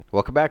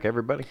Welcome back,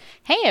 everybody.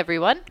 Hey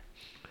everyone.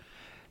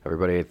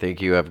 Everybody,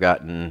 thank you. I've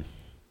gotten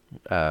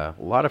a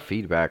lot of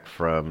feedback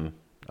from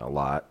a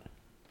lot.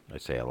 I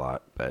say a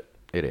lot, but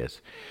it is.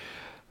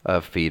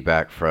 Of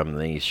feedback from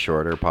these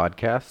shorter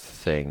podcasts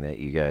saying that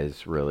you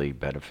guys really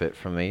benefit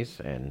from these,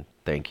 and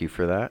thank you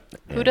for that.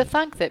 Who'd have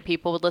thunk that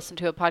people would listen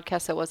to a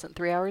podcast that wasn't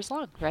 3 hours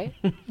long, right?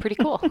 Pretty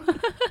cool.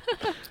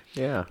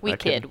 Yeah, we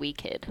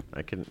kid.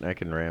 I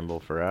can ramble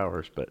for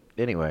hours, but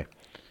anyway.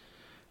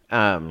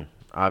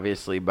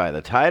 Obviously by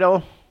the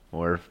title,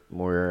 we're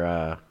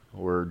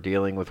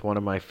dealing with one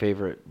of my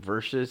favorite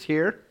verses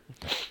here.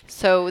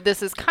 So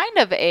this is kind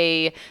of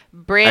a I say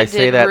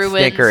Brandon that Ruins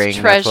snickering. That's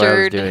what I was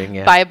treasured doing,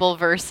 yeah. Bible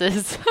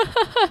verses.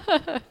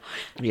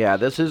 Yeah,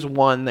 this is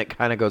one that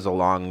kind of goes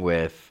along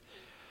with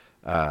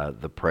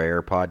the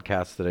prayer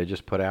podcast that I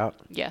just put out.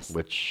 Yes.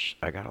 Which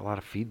I got a lot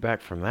of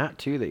feedback from that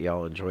too, that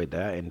y'all enjoyed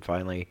that, and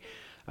finally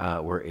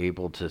were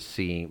able to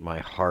see my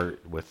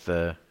heart with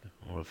the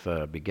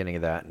beginning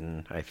of that,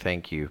 and I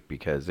thank you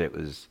because it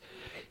was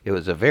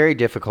a very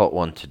difficult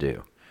one to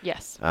do.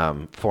 Yes.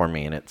 For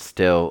me, and it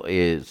still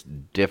is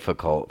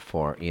difficult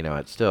for,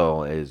 it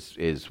still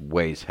is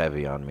weighs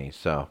heavy on me.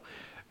 So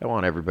I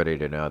want everybody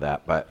to know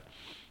that. But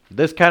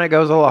this kind of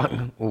goes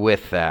along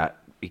with that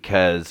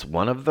because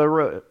one of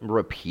the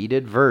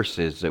repeated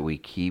verses that we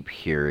keep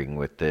hearing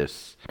with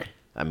this,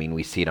 I mean,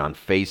 we see it on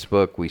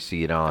Facebook, we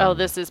see it on... Oh,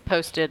 this is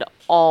posted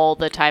all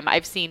the time.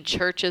 I've seen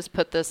churches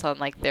put this on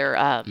like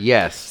their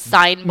yes.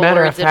 signboards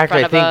Matter of fact, in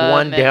front I think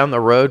one down the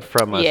road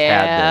from us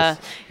had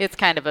this. It's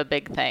kind of a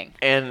big thing.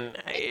 And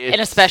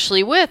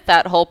especially with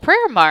that whole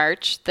prayer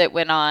march that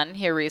went on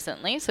here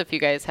recently. So if you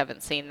guys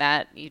haven't seen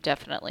that, you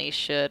definitely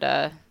should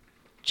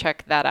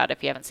check that out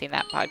if you haven't seen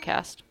that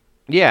podcast.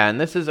 Yeah, and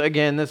this is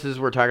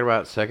we're talking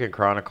about 2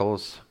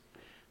 Chronicles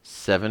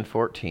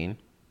 7:14.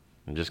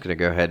 I'm just going to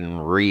go ahead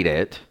and read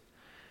it,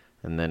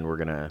 and then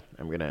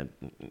I'm going to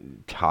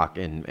talk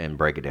and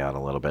break it down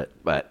a little bit.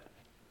 But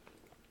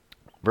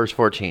verse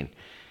 14,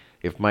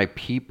 if my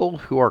people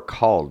who are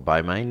called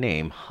by my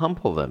name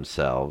humble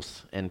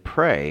themselves and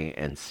pray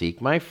and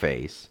seek my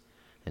face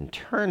and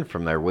turn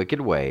from their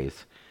wicked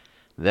ways,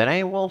 then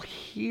I will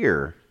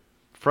hear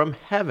from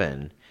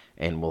heaven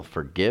and will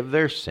forgive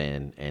their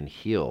sin and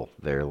heal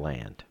their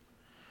land.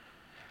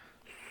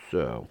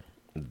 So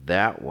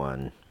that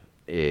one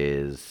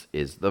is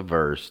the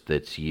verse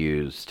that's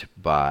used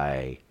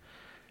by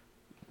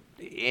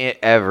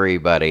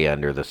everybody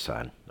under the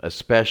sun,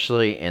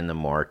 especially in the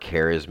more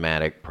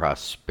charismatic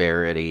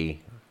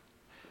prosperity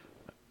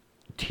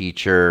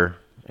teacher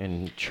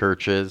in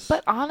churches.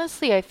 But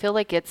honestly, I feel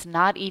like it's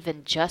not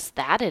even just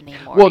that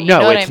anymore. Well, you no,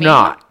 know what it's I mean?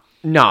 not.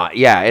 No,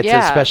 yeah, it's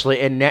Yeah. especially,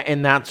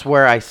 and that's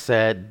where I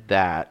said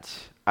that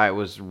I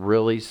was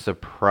really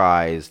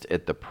surprised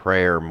at the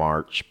prayer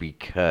march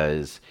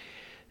because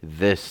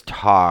this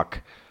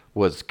talk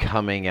was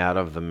coming out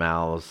of the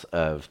mouths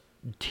of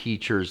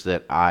teachers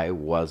that I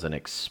wasn't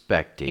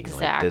expecting.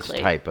 Exactly. Like this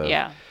type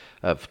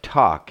of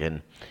talk.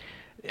 And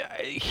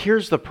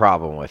here's the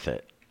problem with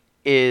it,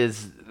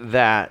 is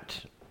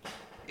that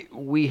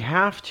we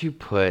have to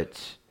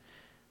put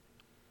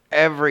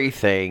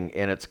everything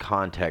in its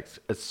context,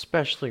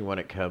 especially when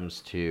it comes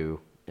to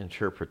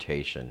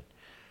interpretation.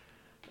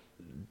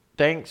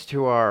 Thanks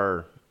to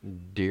our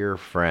dear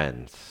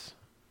friends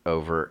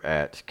over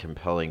at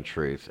Compelling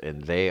Truth,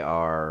 and they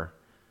are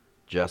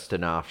just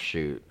an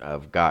offshoot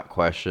of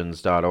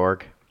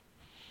gotquestions.org.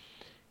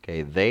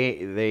 Okay,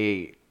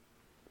 they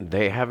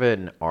have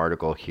an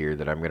article here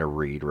that I'm going to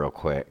read real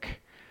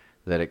quick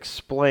that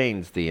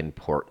explains the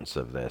importance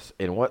of this.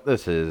 And what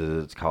this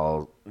is it's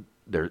called,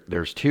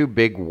 there's two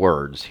big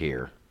words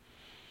here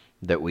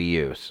that we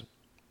use.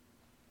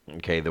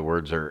 Okay, the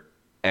words are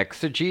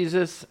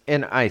exegesis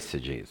and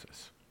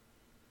eisegesis.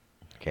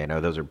 Okay, I know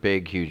those are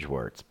big, huge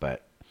words,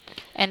 but...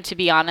 And to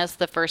be honest,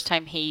 the first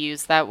time he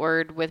used that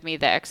word with me,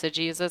 the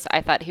exegesis, I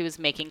thought he was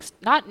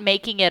not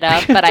making it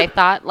up, but I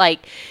thought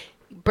like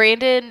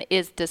Brandon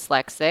is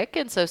dyslexic,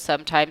 and so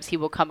sometimes he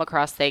will come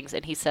across things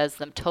and he says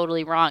them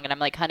totally wrong, and I'm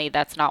like, honey,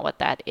 that's not what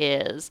that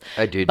is.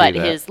 I do But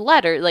do that. his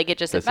letter, like it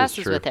This messes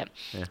is true. with him.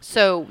 Yeah.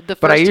 So the first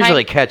But I time,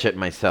 usually catch it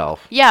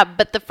myself. yeah,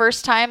 but the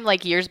first time,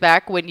 like years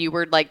back, when you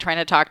were like trying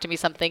to talk to me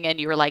something,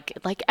 and you were like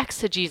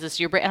exegesis,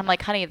 and I'm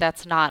like, honey,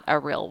 that's not a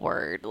real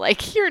word.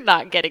 Like you're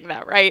not getting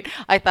that right.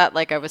 I thought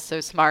like I was so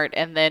smart,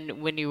 and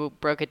then when you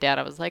broke it down,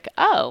 I was like,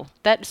 oh,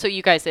 that. So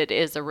you guys, it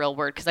is a real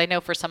word, because I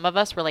know for some of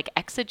us, we're like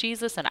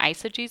exegesis and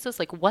eisegesis.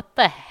 Like what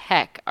the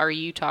heck are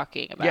you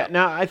talking about? Yeah,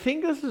 now I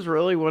think this is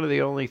really one of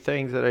the only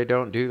things that I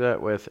don't do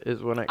that with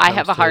is when it comes I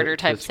have a harder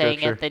to time saying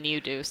scripture. it than you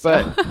do.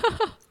 So.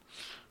 But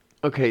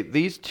okay,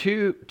 these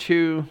two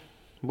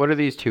what do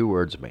these two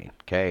words mean?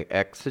 Okay,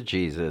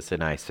 exegesis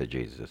and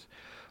eisegesis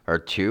are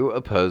two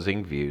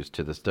opposing views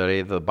to the study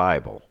of the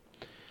Bible.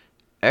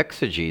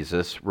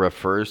 Exegesis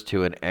refers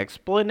to an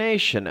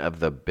explanation of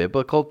the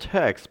biblical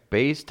text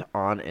based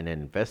on an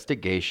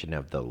investigation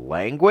of the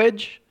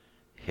language,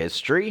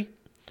 history,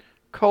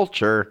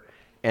 culture,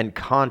 and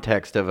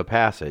context of a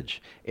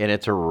passage in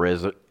its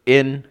original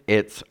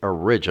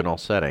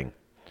setting.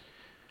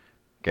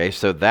 Okay,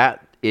 so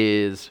that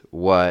is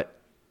what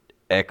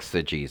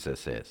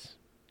exegesis is.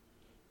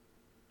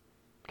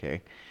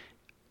 Okay,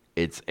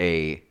 it's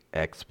a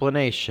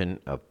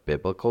explanation of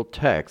biblical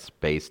text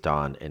based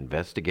on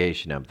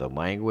investigation of the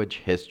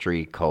language,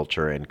 history,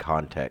 culture, and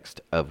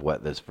context of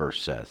what this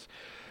verse says.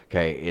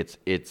 Okay,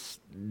 it's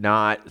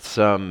not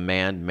some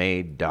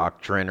man-made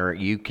doctrine, or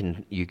you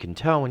can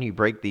tell when you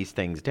break these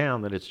things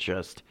down that it's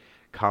just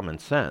common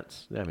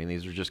sense. I mean,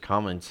 these are just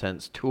common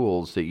sense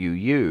tools that you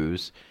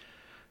use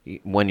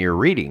when you're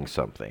reading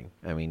something.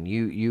 I mean,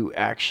 you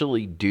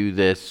actually do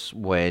this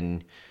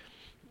when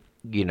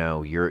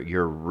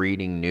you're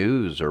reading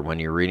news, or when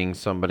you're reading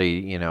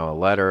somebody, a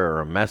letter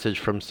or a message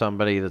from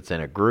somebody that's in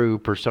a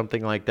group or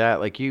something like that.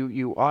 Like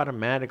you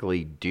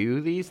automatically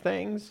do these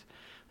things.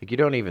 Like you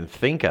don't even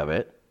think of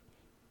it,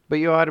 but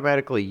you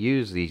automatically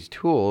use these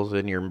tools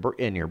in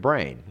your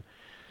brain.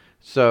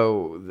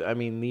 So I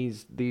mean,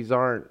 these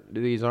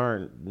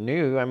aren't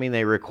new. I mean,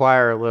 they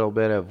require a little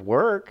bit of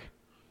work.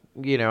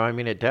 I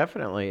mean,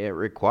 it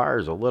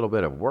requires a little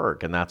bit of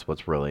work, and that's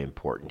what's really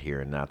important here,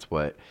 and that's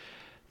what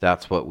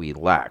we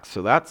lack.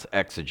 So that's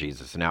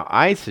exegesis. Now,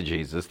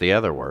 eisegesis, the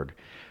other word,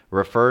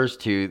 refers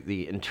to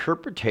the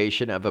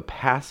interpretation of a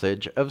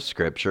passage of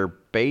Scripture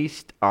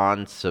based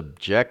on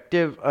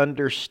subjective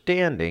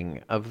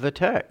understanding of the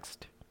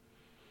text.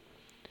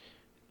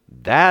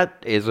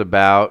 That is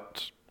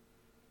about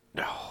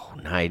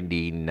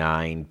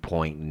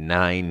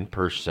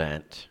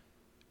 99.9%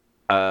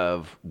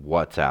 of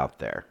what's out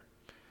there,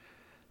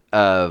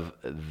 of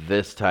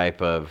this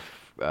type of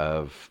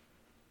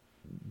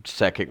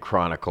Second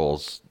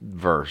Chronicles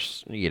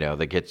verse,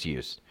 that gets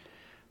used.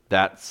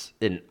 That's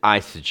an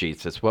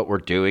eisegesis. What we're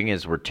doing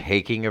is we're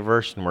taking a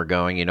verse and we're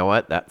going, you know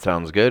what, that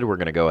sounds good. We're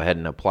going to go ahead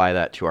and apply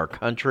that to our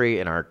country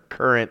and our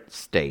current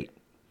state.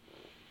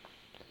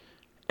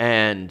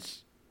 And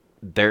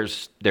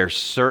there's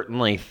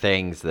certainly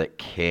things that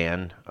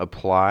can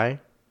apply,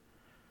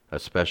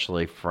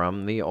 especially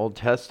from the Old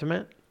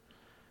Testament.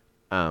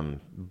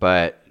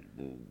 But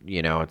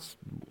let's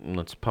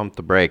pump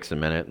the brakes a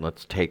minute and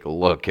let's take a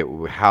look at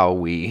how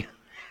we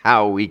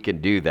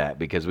can do that,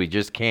 because we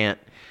just can't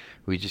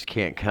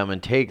come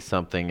and take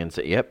something and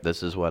say, yep,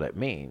 this is what it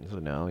means.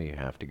 No, you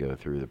have to go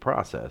through the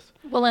process.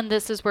 Well, and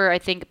this is where I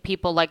think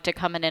people like to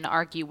come in and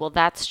argue, well,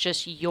 that's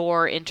just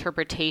your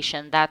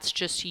interpretation. That's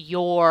just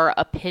your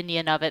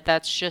opinion of it.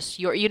 That's just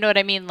you know what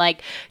I mean?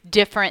 Like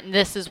different,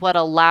 this is what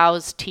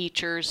allows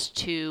teachers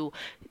to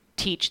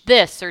teach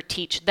this or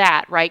teach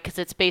that, right? Because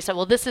it's based on,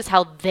 well, this is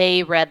how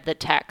they read the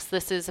text.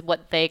 This is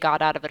what they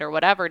got out of it or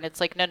whatever. And it's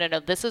like, no.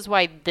 This is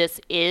why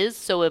this is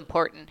so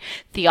important.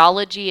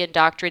 Theology and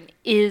doctrine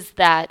is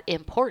that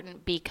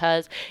important,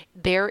 because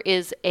there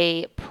is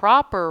a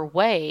proper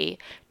way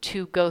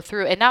to go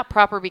through, and not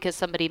proper because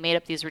somebody made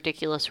up these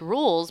ridiculous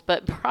rules,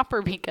 but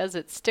proper because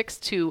it sticks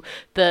to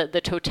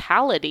the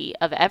totality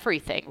of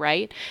everything,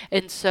 right?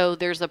 And so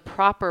there's a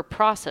proper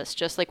process,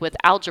 just like with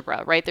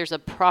algebra, right? There's a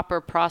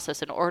proper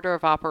process, an order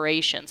of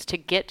operations to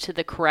get to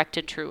the correct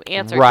and true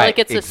answer. Right, I feel like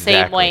it's exactly.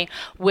 the same way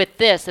with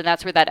this, and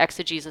that's where that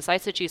exegesis,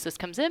 eisegesis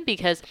comes in,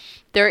 because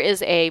there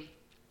is a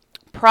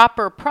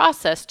proper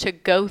process to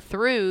go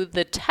through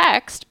the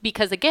text,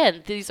 because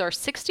again, these are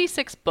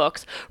 66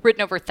 books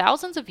written over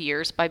thousands of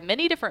years by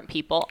many different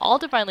people, all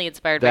divinely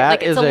inspired.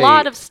 Like it's a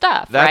lot of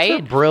stuff, that's right?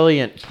 a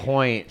brilliant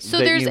point. So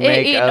that there's you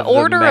make an of the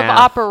order of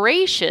math.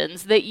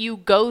 operations that you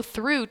go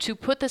through to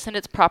put this in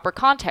its proper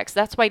context.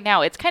 That's why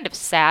now it's kind of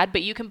sad,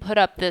 but you can put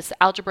up this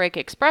algebraic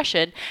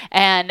expression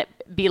and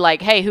be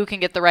like, hey, who can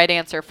get the right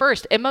answer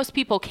first? And most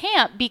people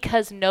can't,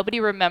 because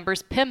nobody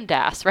remembers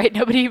PEMDAS, right?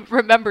 Nobody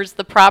remembers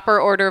the proper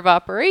order of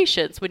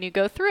operations when you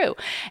go through.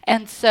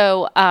 And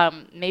so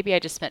maybe I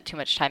just spent too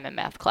much time in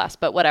math class,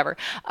 but whatever.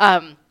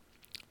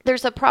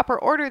 There's a proper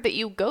order that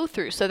you go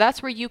through. So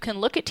that's where you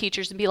can look at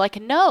teachers and be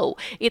like, no,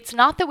 it's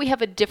not that we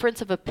have a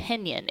difference of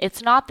opinion.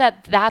 It's not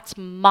that that's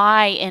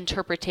my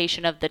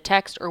interpretation of the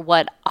text or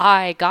what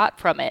I got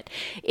from it.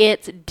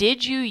 It's,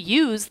 did you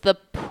use the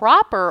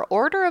proper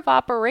order of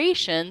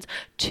operations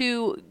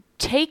to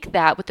take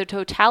that with the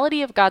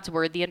totality of God's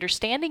word, the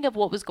understanding of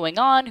what was going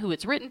on, who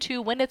it's written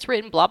to, when it's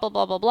written, blah, blah,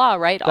 blah, blah, blah,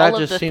 right? That all of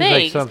just the seems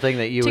things like something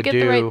that you to would get do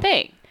the right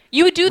thing.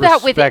 You would do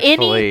that with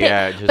respectfully, anything,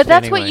 yeah, but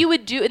that's what anyway. you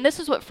would do. And this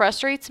is what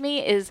frustrates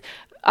me is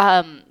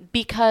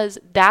because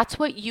that's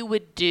what you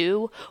would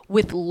do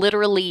with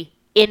literally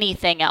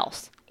anything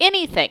else.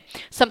 Anything,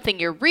 something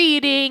you're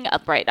reading, a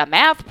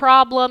math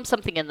problem,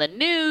 something in the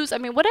news. I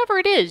mean, whatever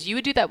it is, you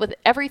would do that with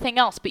everything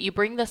else, but you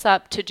bring this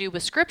up to do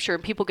with scripture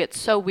and people get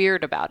so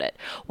weird about it.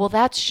 Well,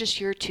 that's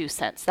just your 2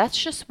 cents. That's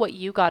just what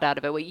you got out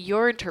of it, what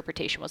your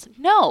interpretation was.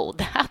 No,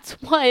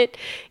 that's what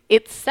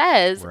it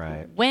says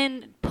Right.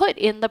 when put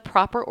in the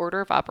proper order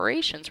of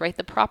operations, right?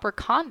 The proper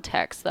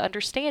context, the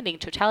understanding,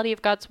 totality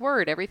of God's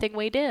word, everything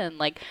weighed in.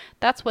 Like,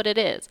 that's what it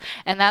is.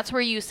 And that's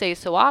where you say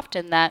so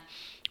often that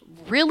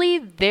really,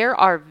 there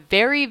are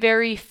very,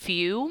 very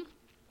few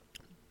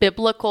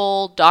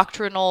biblical,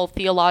 doctrinal,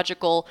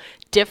 theological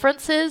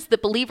differences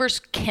that believers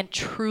can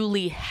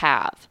truly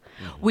have.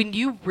 When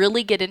you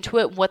really get into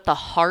it, what the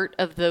heart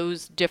of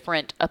those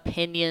different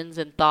opinions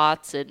and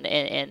thoughts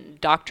and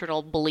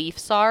doctrinal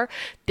beliefs are,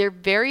 they're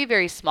very,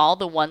 very small,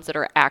 the ones that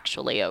are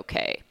actually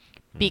okay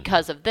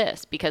because of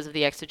this, because of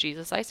the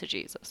exegesis,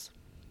 eisegesis.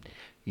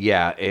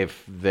 Yeah,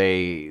 if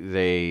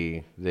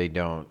they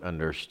don't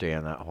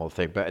understand that whole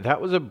thing. But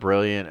that was a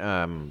brilliant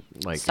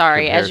like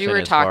Sorry, as you comparison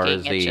were as far talking,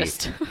 as it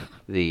just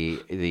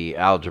the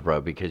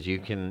algebra, because you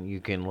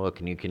can look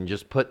and you can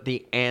just put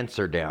the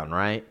answer down,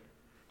 right?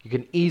 You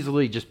can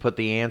easily just put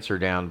the answer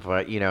down,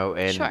 but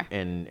and Sure.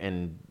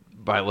 and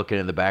by looking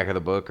in the back of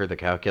the book or the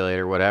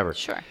calculator, whatever.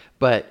 Sure.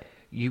 But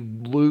you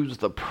lose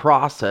the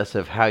process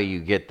of how you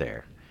get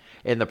there.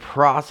 And the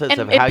process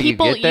of and how you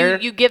people get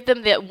there. you give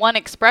them that one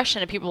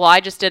expression, and people, well, I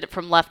just did it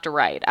from left to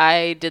right.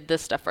 I did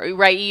this stuff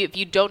right. If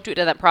you don't do it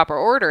in that proper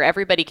order,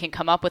 everybody can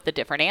come up with a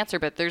different answer,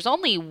 but there's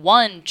only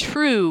one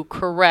true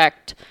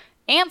correct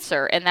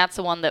answer, and that's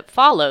the one that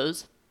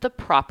follows the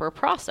proper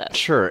process.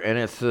 Sure, and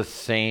it's the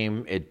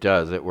same. It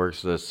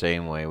works the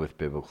same way with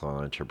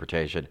biblical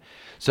interpretation.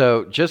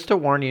 So just to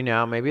warn you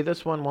now, maybe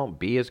this one won't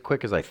be as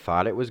quick as I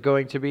thought it was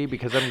going to be,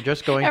 because I'm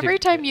just going Every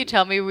to. time you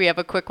tell me we have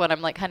a quick one,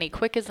 I'm like, honey,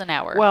 quick as an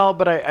hour. Well,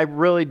 but I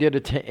really did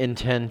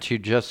intend to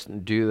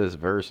just do this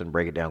verse and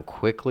break it down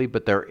quickly.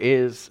 But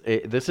this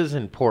is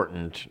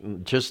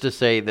important, just to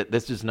say that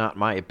this is not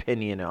my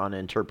opinion on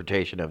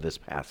interpretation of this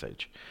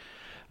passage.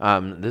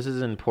 This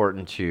is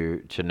important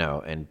to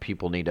know, and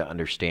people need to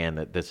understand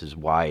that this is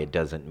why it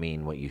doesn't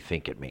mean what you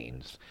think it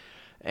means.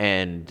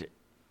 And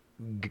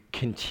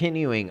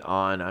continuing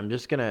on, I'm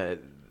just gonna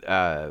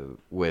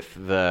with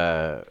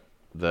the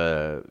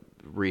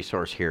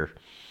resource here.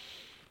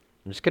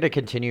 I'm just gonna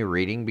continue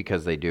reading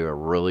because they do a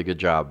really good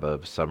job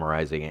of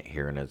summarizing it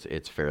here, and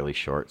it's fairly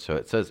short. So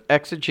it says,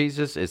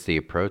 exegesis is the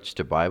approach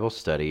to Bible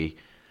study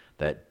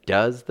that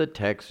does the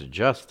text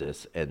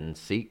justice and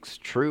seeks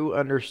true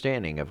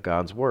understanding of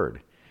God's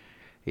Word.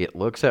 It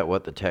looks at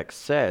what the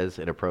text says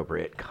in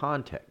appropriate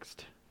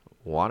context,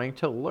 wanting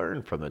to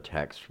learn from the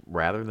text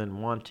rather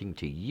than wanting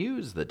to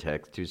use the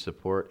text to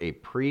support a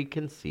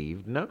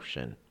preconceived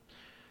notion.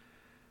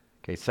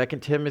 Okay,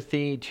 2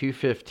 Timothy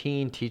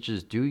 2:15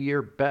 teaches, do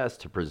your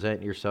best to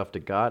present yourself to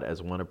God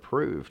as one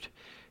approved,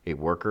 a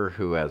worker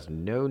who has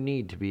no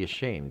need to be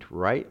ashamed,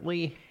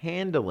 rightly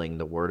handling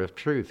the word of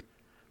truth.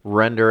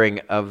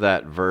 Rendering of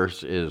that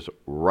verse is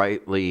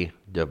rightly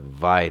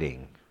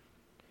dividing.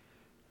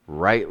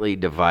 Rightly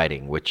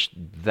dividing, which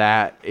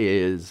that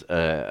is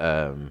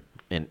a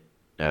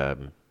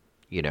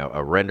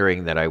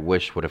rendering that I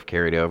wish would have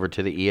carried over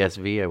to the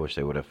ESV. I wish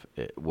they would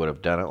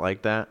have done it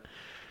like that.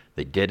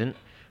 They didn't.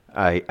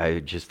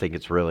 I just think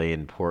it's really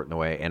important the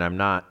way, and I'm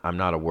not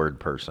a word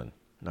person.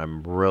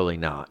 I'm really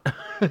not.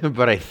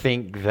 But I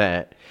think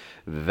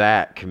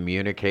that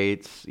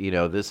communicates,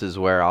 this is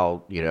where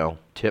I'll,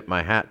 tip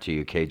my hat to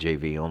you,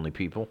 KJV only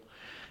people,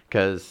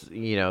 because,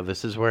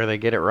 this is where they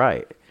get it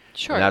right.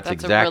 Sure, and that's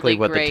exactly really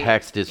what great, the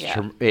text is.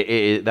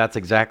 That's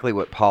exactly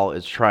what Paul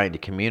is trying to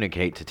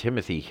communicate to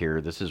Timothy here.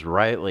 This is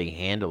rightly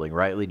handling,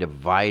 rightly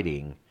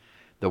dividing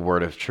the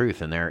word of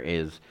truth, and there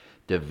is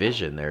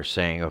division. They're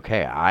saying,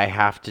 okay, I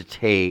have to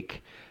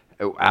take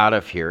out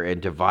of here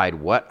and divide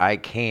what I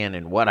can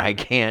and what I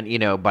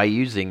can't, by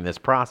using this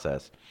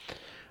process.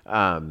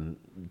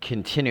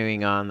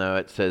 Continuing on, though,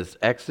 it says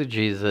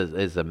exegesis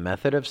is a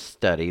method of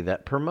study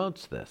that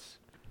promotes this.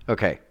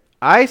 Okay,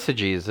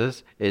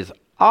 eisegesis is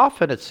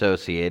often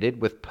associated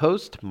with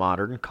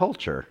postmodern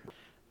culture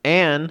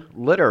and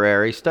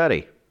literary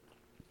study.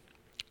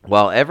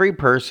 While every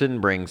person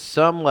brings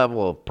some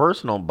level of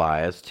personal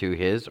bias to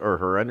his or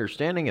her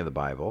understanding of the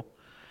Bible,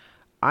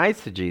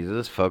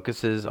 eisegesis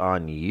focuses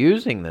on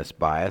using this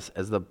bias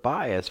as the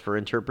bias for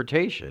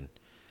interpretation.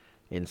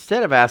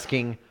 Instead of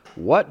asking,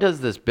 what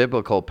does this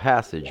biblical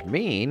passage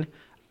mean?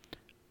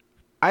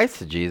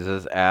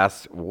 Eisegesis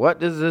asks, what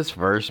does this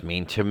verse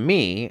mean to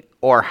me,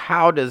 or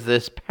how does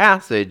this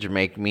passage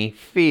make me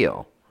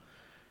feel?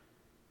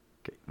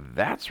 Okay,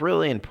 that's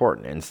really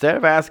important. Instead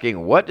of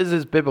asking, what does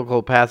this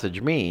biblical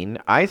passage mean?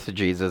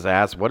 Eisegesis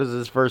asks, what does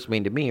this verse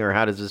mean to me, or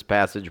how does this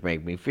passage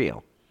make me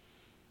feel?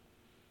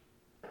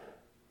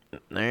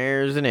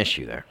 There's an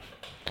issue there.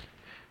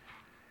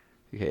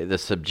 Okay, the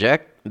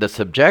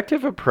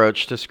subjective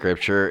approach to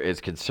Scripture is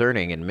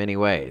concerning in many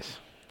ways.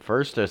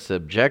 First, a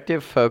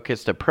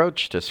subjective-focused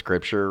approach to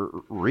Scripture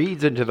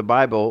reads into the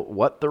Bible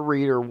what the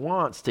reader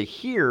wants to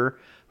hear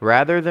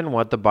rather than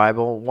what the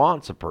Bible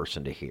wants a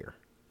person to hear.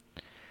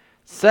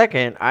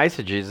 Second,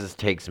 eisegesis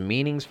takes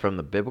meanings from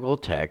the biblical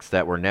text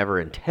that were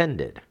never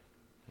intended.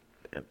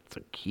 That's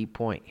a key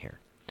point here.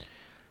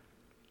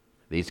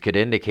 These could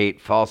indicate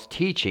false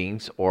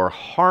teachings or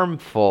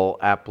harmful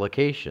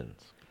applications.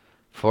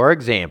 For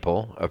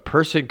example, a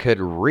person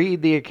could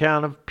read the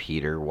account of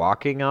Peter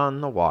walking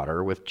on the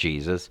water with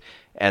Jesus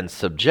and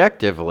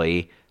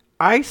subjectively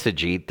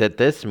eisegete that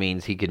this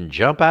means he can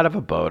jump out of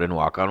a boat and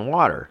walk on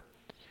water.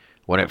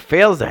 When it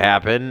fails to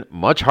happen,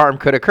 much harm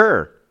could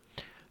occur.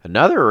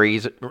 Another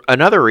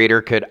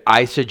reader could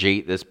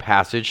eisegete this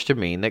passage to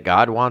mean that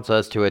God wants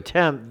us to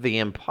attempt the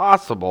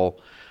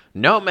impossible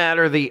no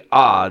matter the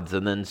odds,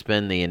 and then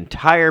spend the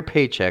entire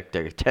paycheck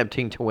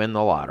attempting to win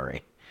the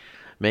lottery,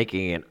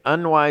 making an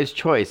unwise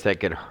choice that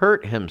could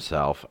hurt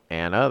himself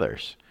and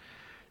others.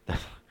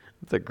 That's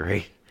a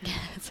great.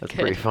 That's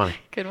pretty funny.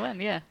 Good one,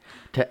 yeah.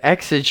 To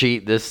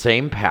exegete this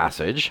same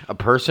passage, a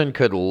person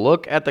could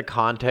look at the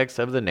context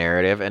of the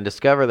narrative and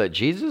discover that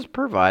Jesus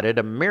provided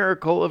a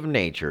miracle of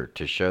nature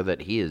to show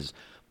that he is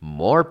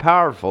more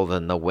powerful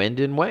than the wind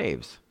and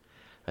waves.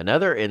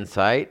 Another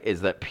insight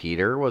is that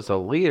Peter was a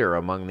leader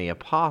among the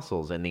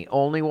apostles and the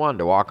only one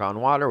to walk on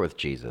water with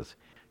Jesus,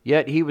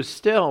 yet he was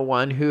still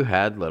one who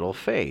had little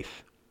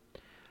faith.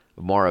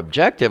 A more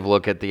objective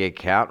look at the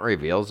account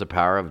reveals the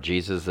power of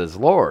Jesus as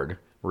Lord,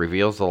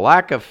 reveals the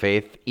lack of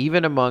faith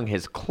even among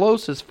his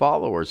closest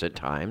followers at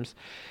times,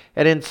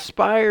 and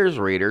inspires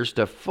readers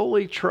to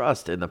fully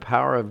trust in the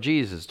power of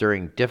Jesus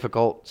during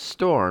difficult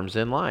storms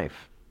in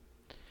life.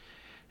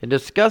 In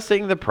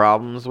discussing the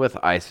problems with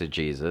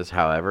eisegesis,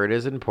 however, it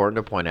is important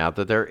to point out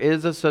that there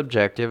is a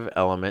subjective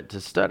element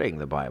to studying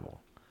the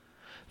Bible.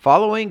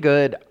 Following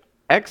good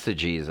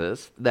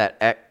exegesis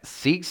that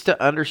seeks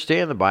to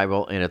understand the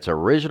Bible in its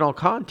original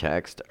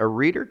context, a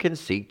reader can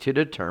seek to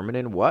determine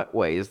in what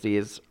ways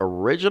this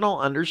original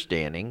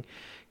understanding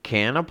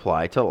can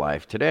apply to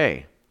life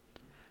today.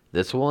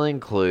 This will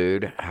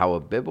include how a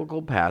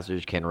biblical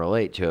passage can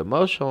relate to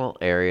emotional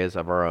areas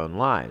of our own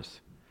lives.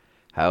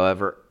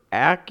 However,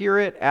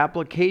 accurate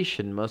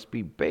application must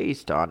be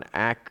based on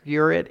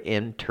accurate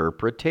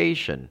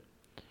interpretation.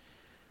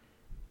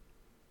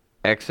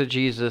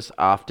 Exegesis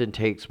often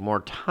takes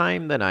more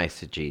time than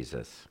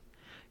eisegesis,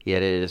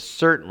 yet it is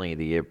certainly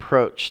the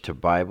approach to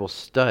Bible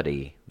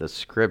study the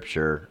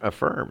Scripture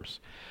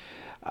affirms.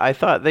 I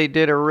thought they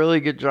did a really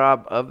good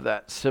job of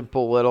that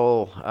simple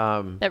little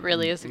that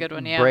really is a good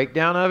one, yeah.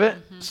 breakdown of it.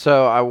 Mm-hmm.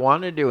 So I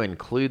wanted to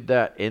include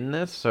that in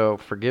this. So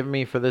forgive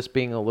me for this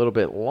being a little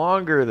bit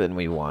longer than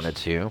we wanted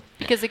to.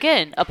 Because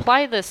again,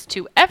 apply this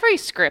to every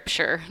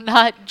scripture,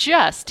 not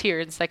just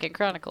here in 2nd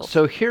Chronicles.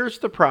 So here's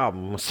the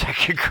problem with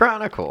 2nd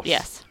Chronicles.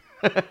 Yes.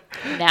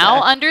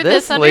 Now under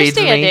this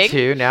understanding, leads me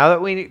to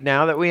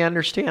now that we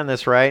understand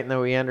this, right, and that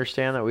we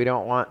understand that we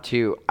don't want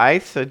to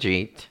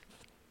eisegete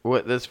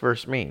what this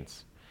verse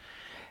means.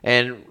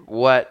 And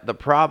what the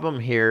problem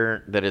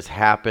here that has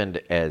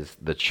happened as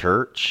the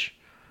church,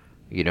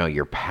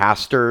 your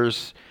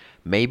pastors,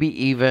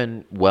 maybe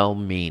even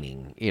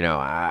well-meaning,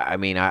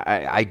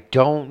 I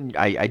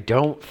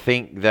don't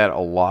think that a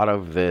lot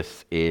of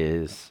this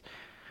is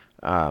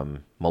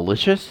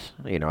malicious.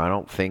 I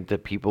don't think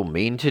that people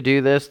mean to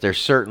do this. There's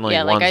certainly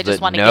ones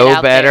that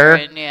know better.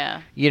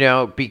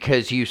 And,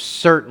 because you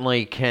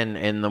certainly can,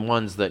 and the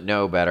ones that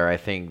know better, I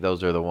think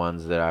those are the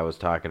ones that I was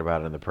talking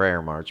about in the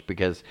prayer march,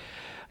 because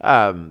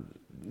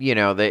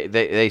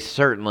they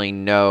certainly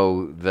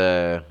know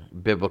the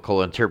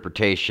biblical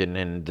interpretation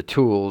and the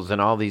tools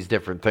and all these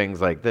different things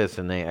like this,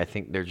 and I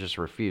think they're just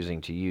refusing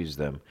to use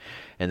them,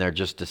 and they're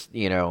just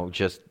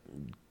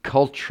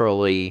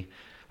culturally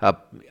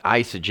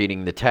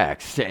eisegeting the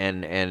text,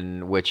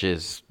 and which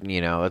is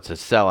it's a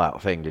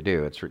sellout thing to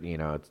do. It's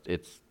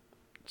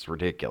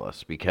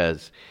ridiculous,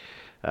 because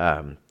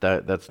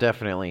that's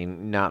definitely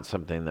not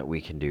something that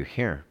we can do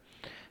here.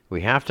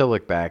 We have to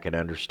look back and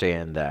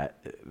understand that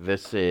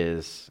this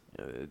is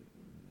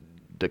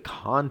the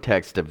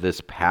context of this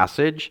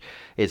passage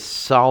is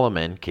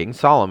King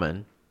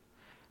Solomon,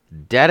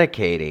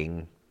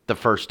 dedicating the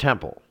first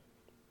temple.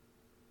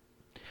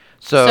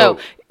 So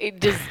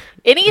does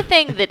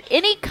anything that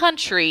any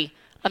country,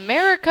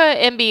 America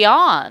and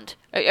beyond,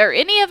 or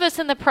any of us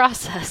in the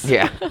process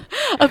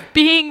of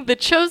being the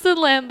chosen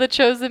land, the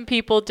chosen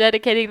people,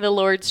 dedicating the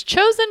Lord's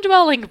chosen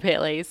dwelling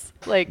place,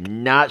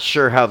 not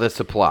sure how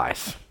this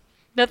applies.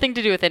 Nothing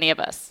to do with any of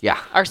us. Yeah.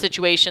 Our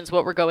situations,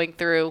 what we're going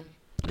through,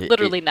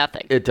 literally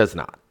nothing. It does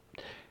not.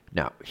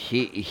 No.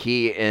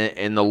 He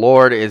and the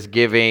Lord is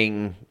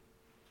giving,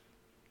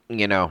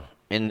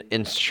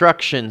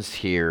 instructions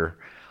here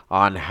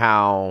on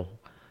how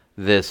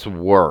this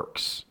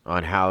works,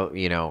 on how,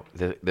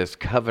 this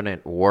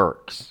covenant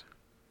works.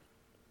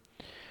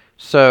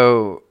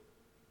 So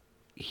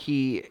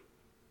he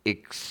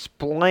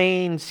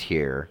explains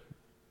here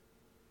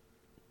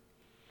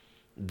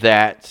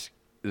that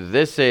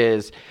this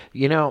is,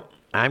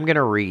 I'm going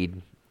to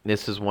read,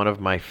 this is one of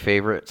my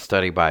favorite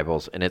study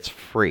Bibles, and it's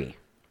free.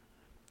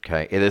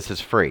 Okay, this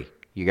is free.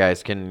 You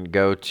guys can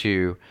go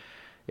to,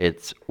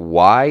 it's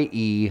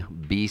yebc.net,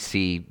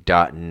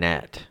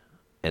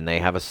 and they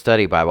have a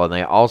study Bible, and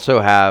they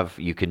also have,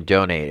 you can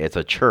donate, it's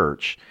a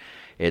church.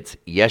 It's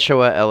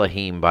Yeshua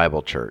Elohim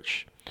Bible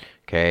Church.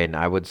 Okay, and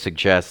I would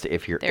suggest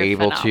if you're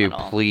able to,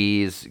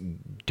 please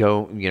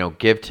don't,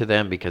 give to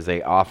them, because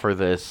they offer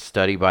this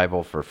study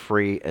Bible for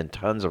free and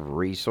tons of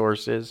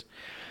resources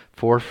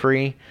for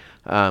free.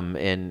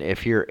 And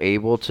if you're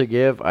able to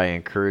give, I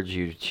encourage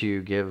you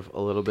to give a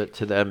little bit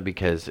to them,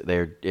 because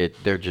they're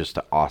just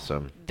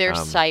awesome. Their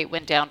site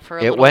went down for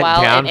a little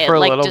while, and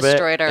it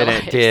destroyed our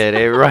lives. It did.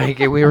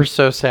 We were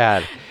so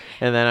sad.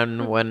 And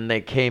then when they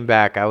came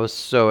back, I was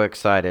so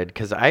excited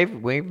because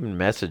we even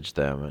messaged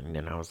them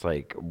and I was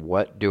like,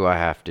 "What do I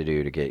have to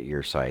do to get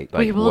your site? Like,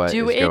 We will what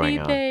do is going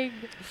on?"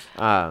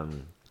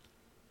 anything.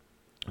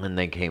 And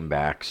they came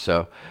back.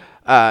 So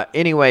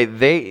anyway,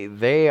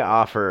 they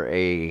offer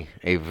a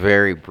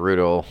very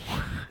brutal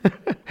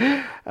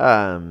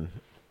um,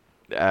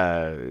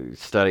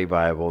 study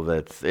Bible.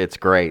 It's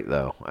great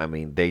though. I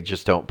mean, they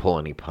just don't pull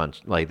any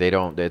punch. Like they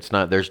don't. It's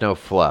not. There's no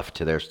fluff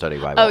to their study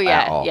Bible Oh at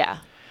yeah, all. yeah.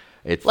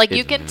 It's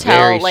You can very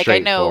tell, like I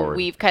know straightforward.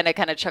 we've kind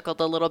of chuckled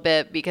a little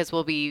bit because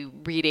we'll be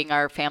reading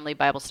our family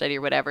Bible study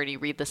or whatever, and you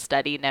read the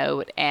study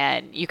note,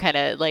 and you kind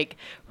of like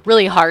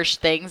really harsh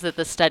things that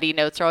the study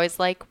notes are always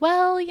like,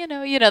 well,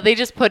 they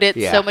just put it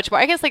Yeah. so much more.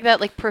 I guess like that,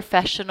 like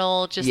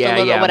professional, just a Yeah,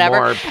 little yeah, whatever,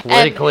 more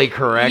politically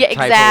correct Yeah, type of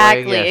way.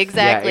 exactly, Yes.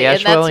 exactly, Yeah,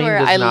 and that's Yeshua where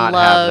does I not have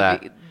love.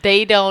 that.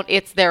 They don't.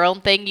 It's their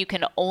own thing. You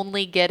can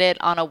only get it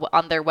on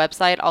their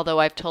website. Although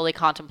I've totally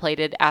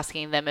contemplated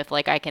asking them if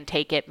like I can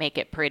take it, make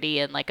it pretty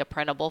in like a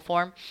printable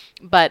form.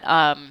 But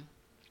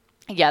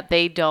yeah,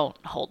 they don't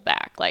hold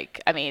back.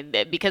 Like I mean,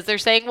 because they're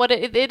saying what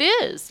it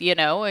is. You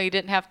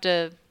didn't have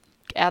to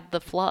add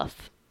the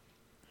fluff.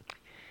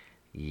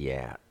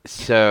 Yeah.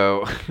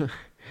 So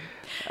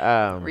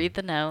Read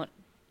the note.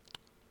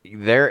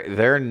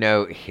 their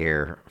note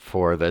here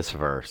for this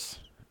verse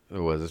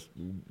was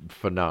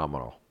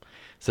phenomenal.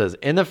 It says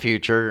in the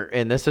future,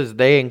 and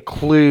they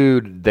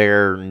include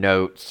their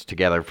notes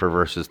together for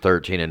verses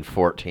 13 and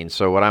 14.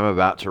 So what I'm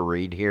about to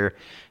read here,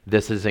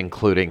 this is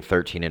including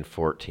 13 and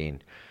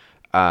 14.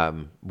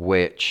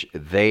 Which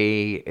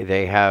they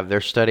have their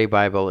study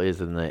Bible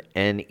is in the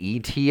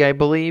NET, I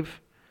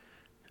believe.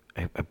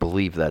 I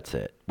believe that's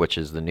it, which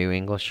is the New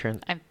English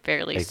Translation. I'm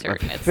fairly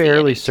certain. I'm It's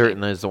fairly the NET.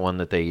 certain is the one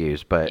that they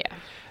use, but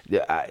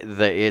Yeah.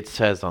 it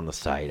says on the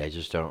site.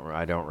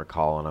 I don't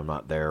recall, and I'm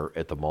not there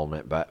at the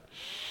moment. But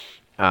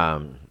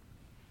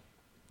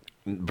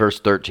verse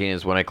 13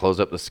 is when I close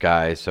up the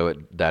sky so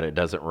that it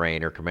doesn't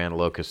rain, or command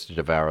locusts to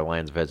devour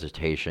land's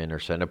vegetation, or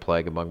send a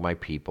plague among my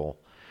people.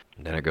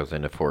 And then it goes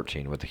into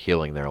 14 with the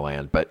healing their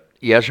land. But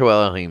Yeshua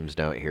Elohim's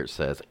note here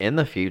says, in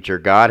the future,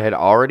 God had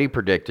already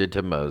predicted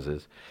to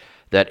Moses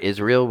that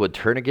Israel would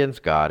turn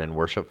against God and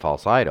worship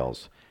false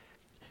idols.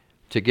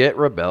 To get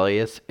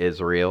rebellious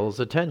Israel's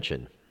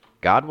attention,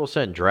 God will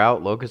send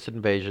drought, locust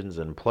invasions,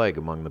 and plague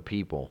among the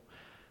people.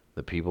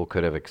 The people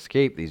could have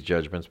escaped these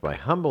judgments by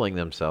humbling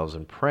themselves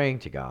and praying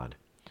to God.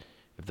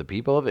 If the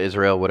people of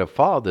Israel would have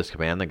followed this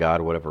command, then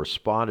God would have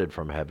responded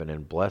from heaven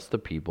and blessed the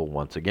people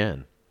once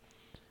again.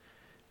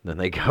 Then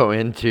they go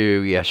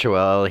into Yeshua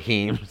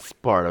Elohim's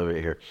part of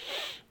it here.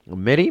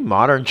 Many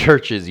modern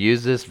churches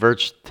use this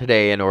verse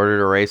today in order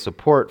to raise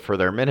support for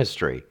their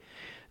ministry.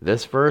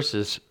 This verse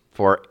is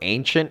for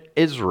ancient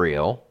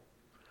Israel,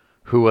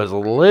 who was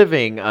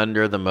living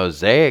under the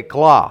Mosaic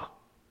law.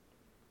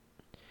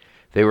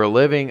 They were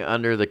living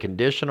under the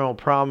conditional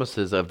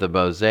promises of the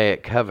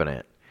Mosaic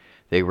covenant.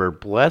 They were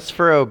blessed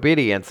for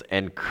obedience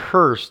and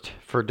cursed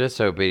for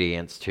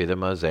disobedience to the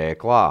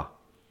Mosaic law.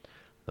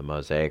 The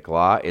Mosaic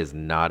law is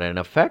not in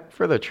effect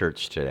for the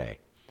church today.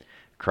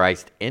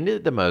 Christ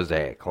ended the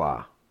Mosaic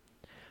law.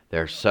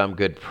 There are some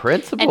good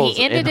principles. And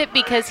he ended it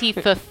because he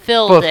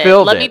fulfilled it.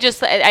 Fulfilled Let it. me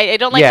just, I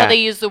don't like Yeah. how they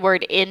use the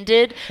word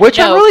ended. Which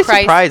I'm No, really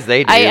Christ- surprised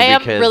they do, I am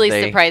because really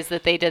they- surprised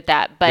that they did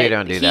that. But They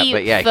don't do that, he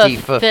but yeah, he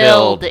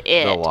fulfilled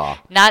it. the law.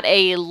 Not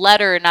a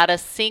letter, not a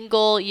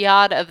single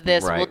yod of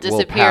this Right, will will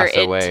disappear pass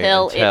away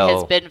until it has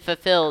until- been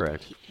fulfilled.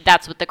 Correct.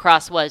 That's what the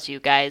cross was, you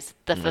guys.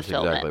 The That's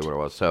fulfillment. exactly what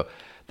it was. So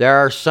there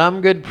are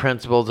some good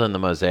principles in the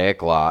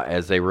Mosaic law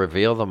as they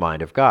reveal the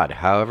mind of God.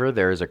 However,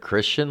 there is a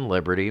Christian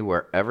liberty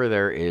wherever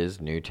there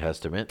is New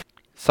Testament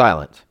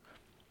silence.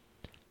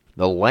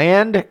 The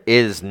land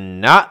is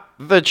not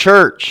the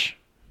church.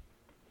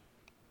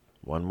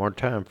 One more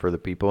time for the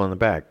people in the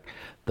back.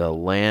 The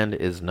land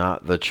is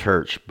not the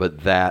church,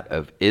 but that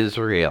of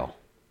Israel.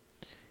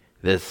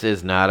 This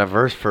is not a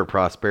verse for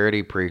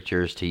prosperity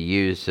preachers to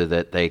use so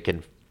that they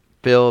can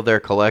fill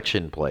their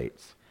collection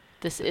plates.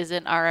 This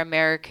isn't our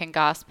American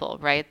gospel,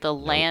 right? The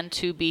land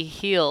to be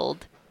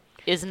healed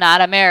is not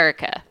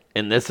America.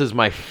 And this is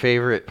my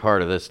favorite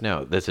part of this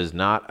note. This is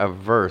not a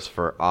verse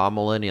for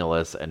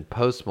amillennialists and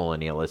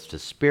postmillennialists to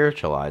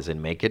spiritualize and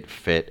make it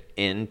fit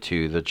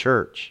into the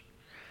church.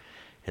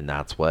 And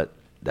that's what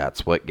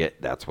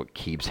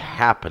keeps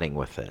happening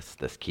with this.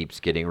 This keeps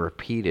getting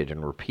repeated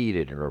and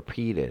repeated and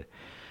repeated.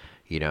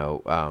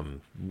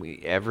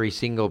 Every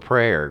single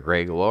prayer,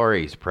 Greg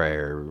Laurie's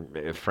prayer,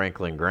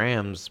 Franklin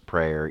Graham's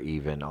prayer,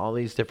 even all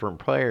these different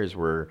prayers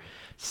were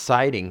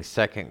citing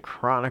Second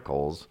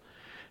Chronicles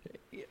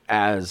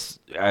as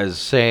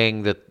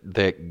saying that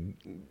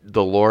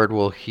the Lord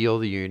will heal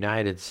the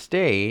United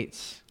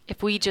States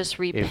If we just if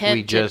repent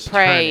we just and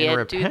pray turn and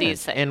repent. do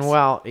these things. And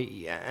well,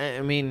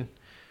 I mean,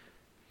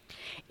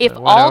 If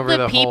went all over the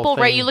the whole people,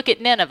 right, thing. you look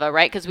at Nineveh,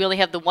 right, because we only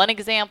have the one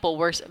example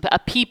where a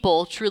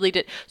people truly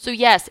did. So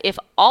yes, if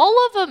all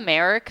of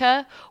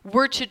America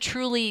were to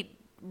truly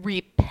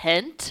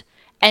repent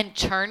and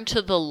turn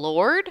to the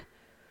Lord,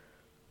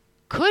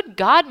 Could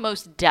God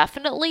most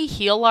definitely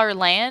heal our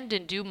land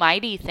and do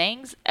mighty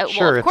things? Sure,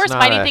 Well, of it's course, not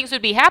mighty a- things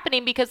would be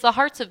happening because the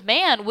hearts of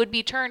man would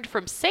be turned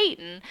from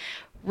Satan,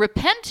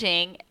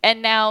 repenting,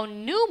 and now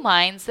new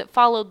minds that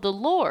followed the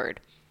Lord.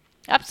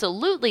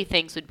 Absolutely,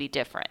 things would be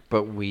different.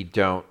 But we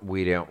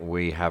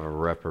have a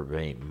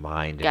reprobate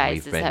mind, and Guys,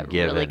 we've is been that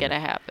given. really going to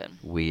happen?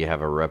 We have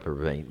a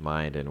reprobate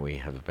mind, and we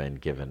have been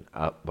given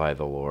up by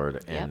the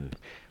Lord, Yep. and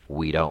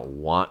we don't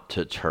want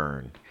to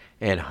turn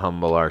and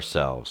humble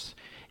ourselves.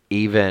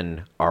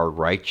 Even our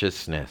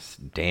righteousness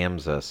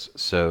damns us.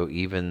 So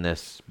even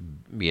this,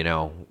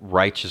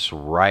 righteous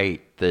right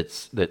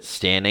that's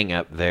standing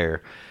up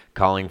there,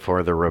 calling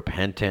for the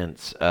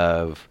repentance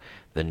of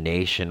the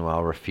nation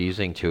while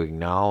refusing to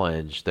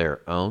acknowledge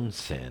their own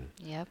sin.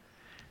 Yep.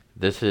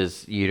 This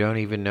is, you don't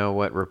even know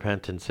what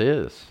repentance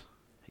is.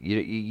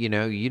 You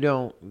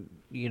don't,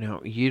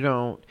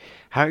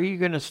 how are you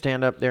going to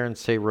stand up there and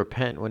say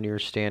repent when you're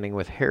standing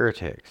with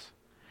heretics?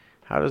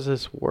 How does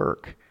this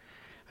work?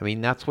 I mean,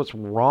 that's what's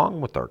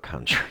wrong with our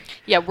country.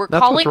 Yeah, we're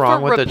That's calling what's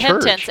wrong for with the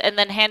repentance church. and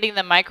then handing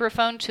the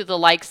microphone to the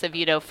likes of,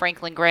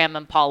 Franklin Graham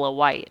and Paula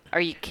White. Are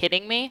you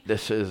kidding me?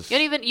 This is,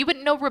 You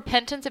wouldn't know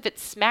repentance if it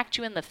smacked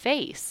you in the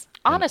face.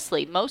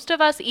 Honestly, most of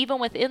us, even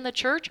within the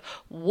church,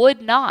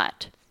 would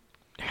not.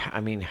 I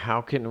mean, how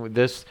can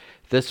this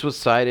was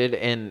cited,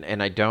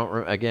 and I don't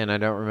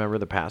remember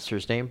the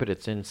pastor's name, but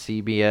it's in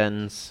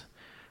CBN's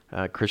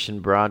Christian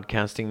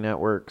Broadcasting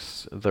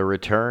Network's The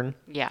Return.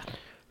 Yeah.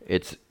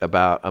 It's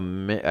about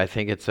I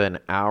think it's an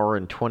hour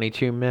and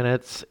 22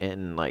 minutes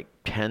and like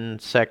 10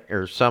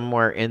 or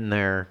somewhere in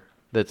there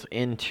that's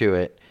into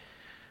it,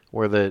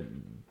 where the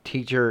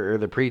teacher or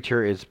the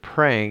preacher is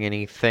praying and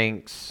he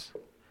thanks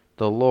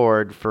the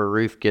Lord for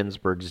Ruth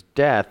Ginsburg's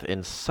death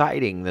and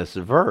citing this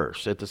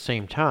verse at the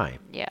same time.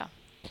 Yeah.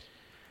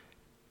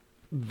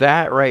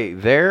 That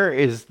right there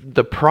is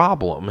the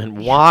problem, and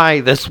why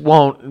this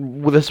won't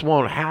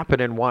happen,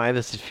 and why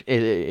this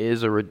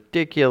is a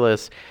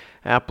ridiculous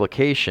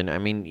application. I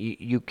mean,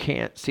 you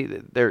can't see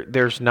that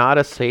there's not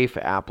a safe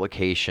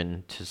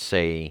application to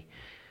say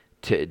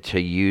to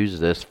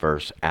use this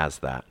verse as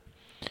that.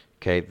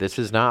 Okay, this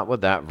is not what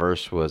that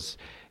verse was.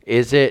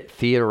 Is it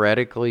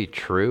theoretically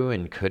true,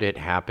 and could it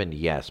happen?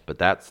 Yes, but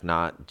that's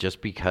not, just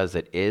because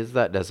it is,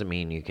 that doesn't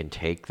mean you can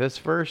take this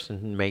verse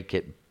and make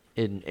it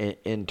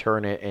and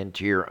turn it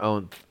into your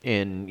own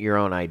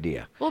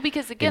idea. Well,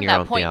 because again, your that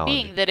own point theology.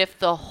 being that if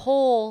the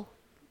whole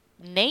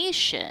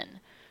nation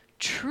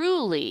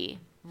truly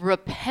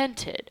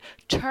repented,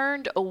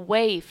 turned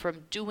away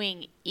from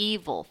doing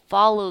evil,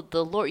 followed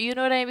the Lord, you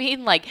know what I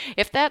mean? Like,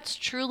 if that's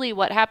truly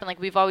what happened, like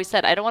we've always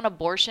said, I don't want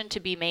abortion to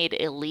be made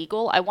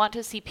illegal. I want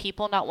to see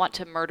people not want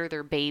to murder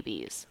their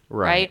babies.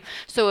 Right?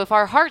 So if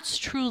our hearts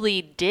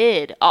truly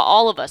did,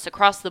 all of us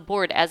across the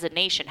board as a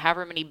nation,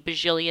 however many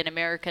bajillion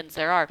Americans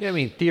there are. Yeah, I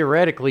mean,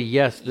 theoretically,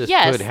 yes, this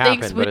Yes, could things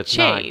happen, would but it's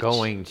change. not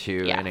going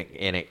to, Yeah.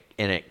 and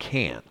it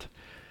can't.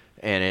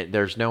 And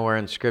there's nowhere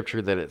in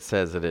Scripture that it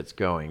says that it's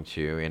going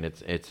to, and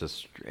it's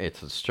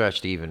a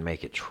stretch to even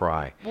make it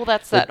try. Well,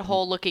 that's that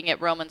whole looking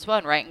at Romans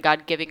 1, right? And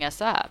God giving us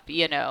up,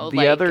 The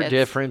like other it's-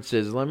 difference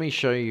is, let me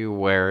show you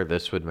where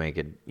this would make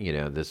it,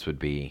 this would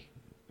be,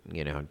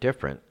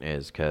 different,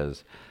 is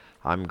because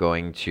I'm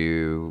going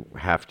to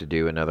have to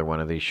do another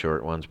one of these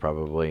short ones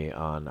probably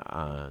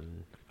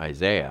on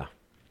Isaiah.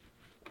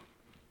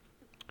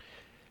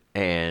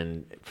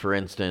 And for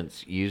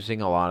instance,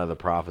 using a lot of the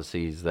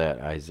prophecies that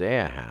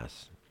Isaiah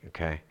has,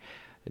 okay?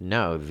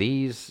 No,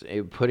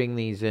 putting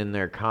these in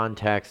their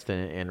context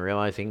and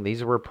realizing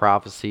these were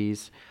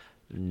prophecies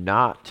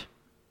not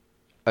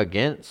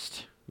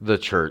against the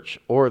church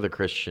or the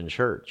Christian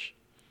church.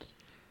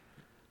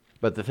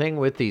 But the thing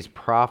with these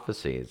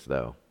prophecies,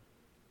 though,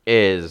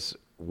 is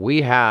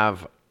we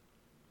have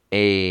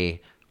a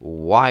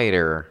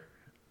wider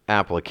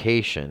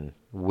application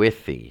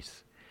with these.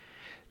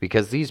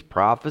 Because these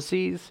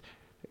prophecies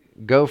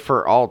go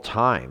for all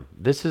time.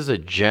 This is a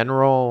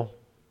general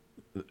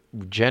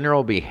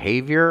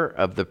behavior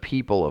of the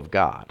people of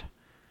God.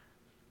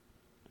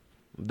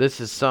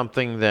 This is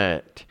something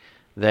that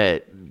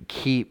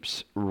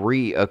keeps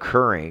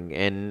reoccurring,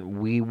 and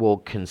we will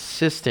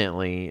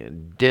consistently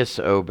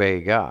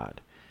disobey God.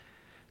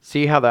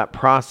 See how that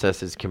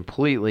process is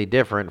completely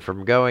different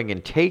from going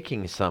and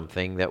taking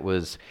something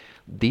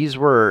these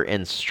were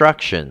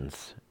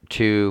instructions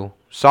to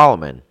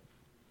Solomon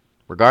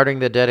regarding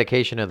the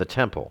dedication of the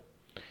temple,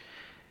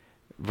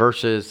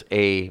 versus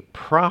a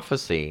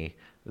prophecy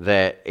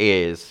that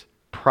is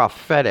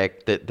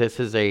prophetic, that this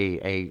is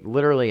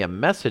literally a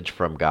message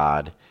from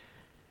God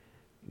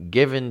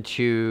given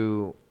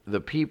to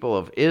the people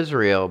of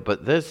Israel.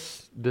 But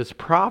this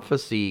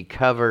prophecy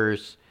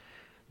covers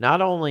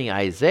not only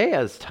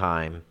Isaiah's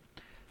time,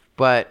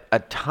 but a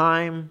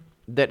time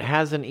that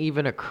hasn't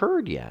even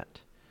occurred yet,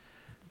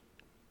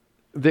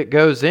 that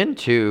goes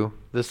into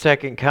the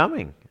second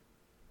coming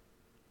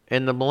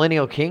in the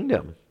millennial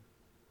kingdom.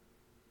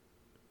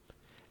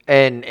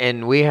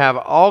 And we have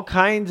all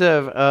kinds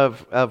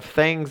of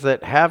things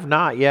that have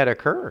not yet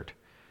occurred.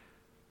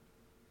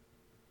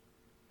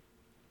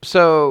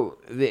 So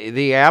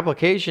the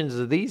applications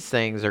of these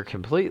things are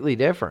completely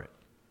different.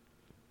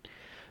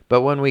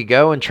 But when we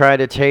go and try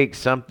to take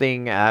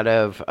something out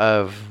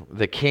of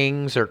the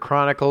Kings or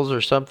Chronicles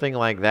or something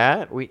like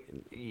that,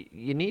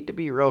 you need to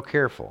be real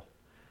careful.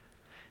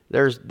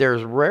 There's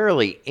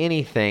rarely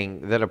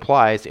anything that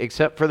applies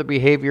except for the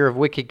behavior of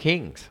wicked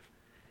kings,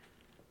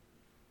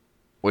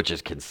 which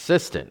is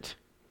consistent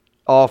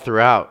all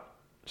throughout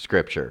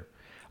Scripture,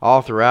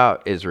 all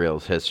throughout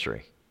Israel's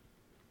history.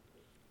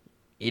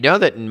 You know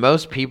that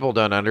most people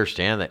don't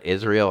understand that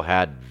Israel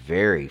had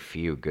very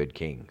few good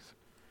kings.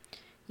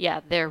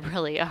 Yeah, there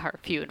really are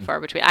few and far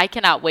between. I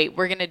cannot wait.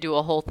 We're going to do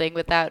a whole thing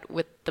with that,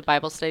 with the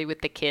Bible study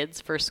with the kids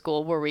for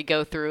school, where we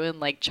go through and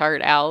like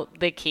chart out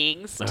the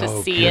kings to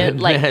Oh, see it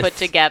like put goodness.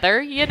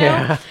 together, you know?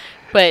 Yeah.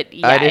 But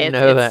yeah, I didn't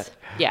know it's, that.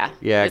 yeah.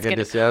 Yeah, it's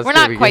goodness, gonna, that's we're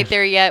gonna not be quite good.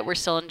 there yet. We're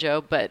still in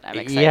Job, but I'm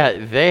excited.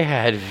 Yeah, they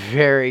had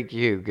very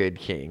few good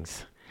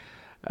kings.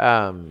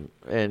 And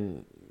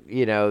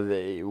we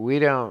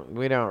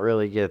don't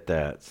really get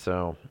that.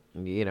 So, I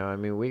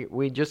mean,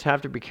 we just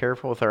have to be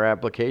careful with our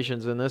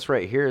applications, and this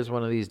right here is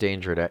one of these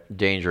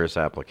dangerous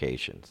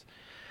applications.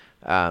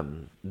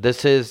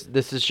 This is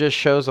just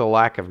shows a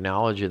lack of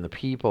knowledge in the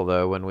people,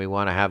 though, when we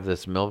want to have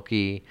this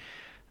milky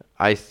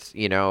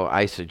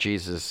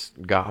eisegesis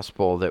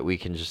gospel that we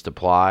can just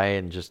apply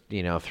and just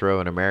throw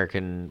an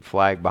American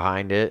flag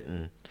behind it,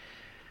 and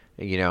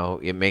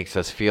it makes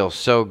us feel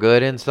so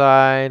good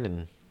inside,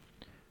 and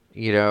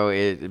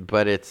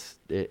but it's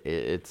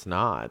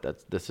not.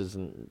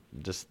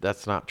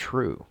 That's not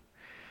true.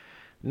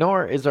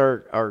 Nor is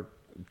our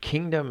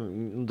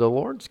kingdom, the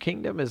Lord's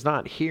kingdom is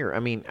not here. I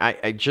mean,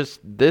 I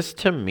just, this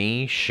to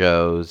me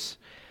shows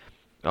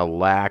a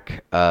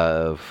lack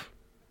of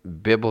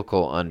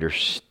biblical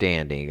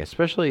understanding,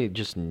 especially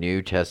just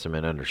New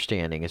Testament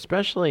understanding,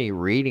 especially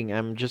reading.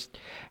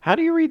 How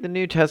do you read the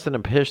New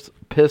Testament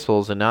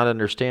epistles and not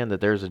understand that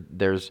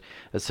there's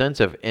a sense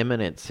of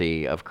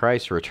imminency of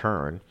Christ's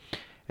return,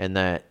 and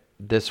that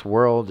this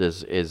world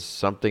is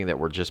something that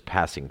we're just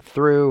passing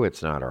through.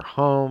 It's not our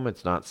home.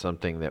 It's not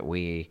something that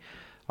we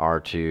are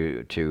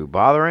to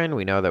bother in.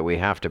 We know that we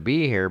have to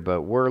be here,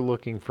 but we're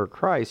looking for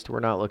Christ. We're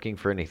not looking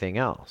for anything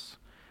else.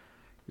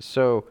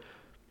 So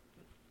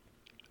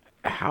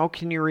how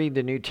can you read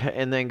the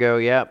and then go,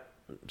 yep,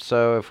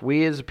 so if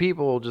we as a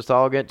people just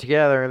all get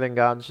together, then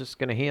God's just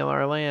going to heal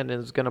our land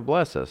and is going to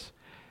bless us?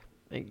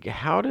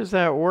 How does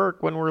that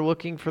work when we're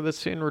looking for the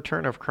soon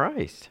return of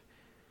Christ?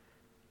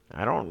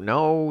 I don't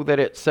know that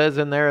it says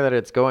in there that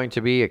it's going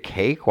to be a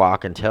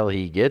cakewalk until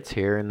he gets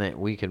here and that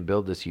we can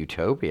build this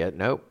utopia.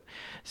 Nope.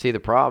 See, the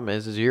problem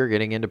is you're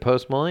getting into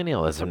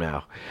postmillennialism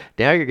now.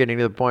 Now you're getting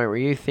to the point where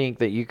you think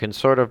that you can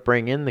sort of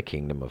bring in the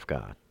kingdom of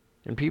God.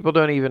 And people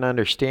don't even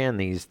understand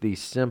these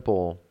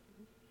simple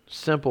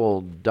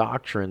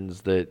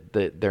doctrines that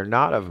they're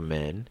not of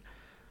men.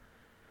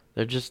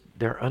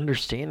 They're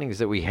understandings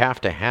that we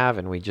have to have,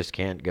 and we just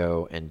can't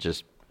go and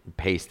just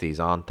paste these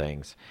on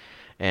things.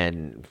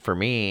 And for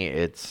me,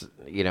 it's,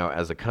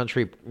 as a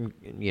country,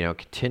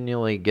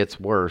 continually gets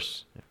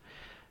worse,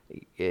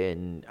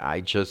 and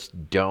I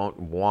just don't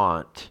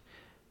want,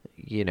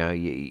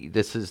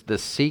 this is the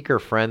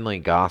seeker-friendly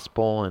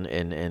gospel,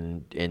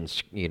 and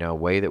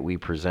way that we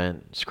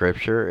present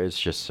Scripture is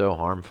just so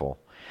harmful.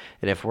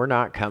 And if we're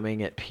not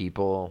coming at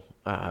people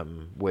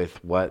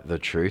with what the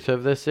truth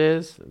of this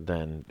is,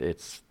 then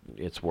it's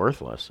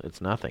worthless. It's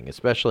nothing,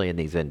 especially in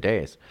these end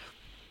days.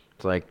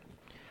 It's like,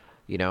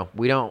 we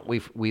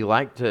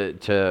like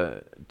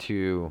to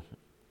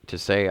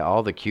say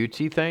all the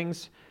cutesy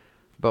things,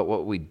 but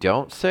what we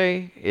don't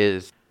say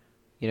is,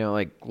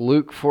 like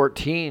Luke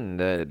 14,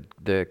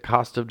 the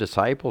cost of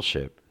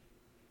discipleship.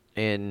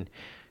 And,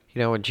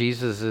 when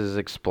Jesus is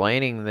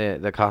explaining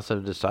the cost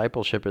of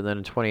discipleship, and then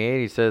in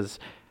 28 he says,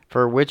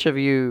 for which of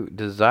you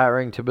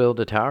desiring to build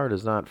a tower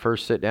does not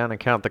first sit down and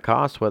count the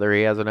cost, whether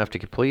he has enough to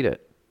complete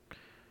it?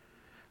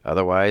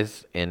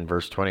 Otherwise, in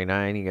verse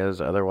 29, he goes,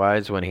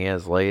 otherwise, when he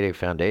has laid a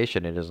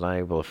foundation and is not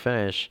able to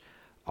finish,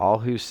 all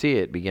who see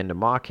it begin to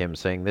mock him,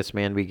 saying, this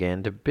man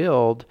began to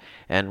build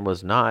and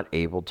was not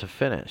able to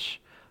finish.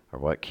 Or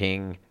what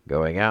king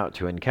going out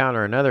to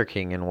encounter another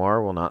king in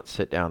war will not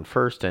sit down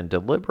first and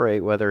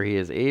deliberate whether he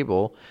is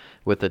able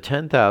with the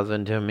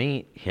 10,000 to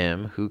meet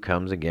him who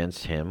comes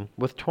against him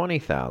with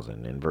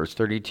 20,000? In verse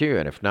 32,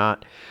 and if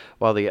not,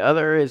 while the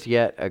other is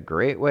yet a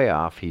great way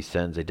off, he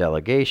sends a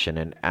delegation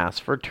and asks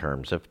for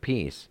terms of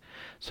peace.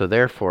 So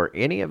therefore,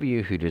 any of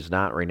you who does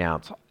not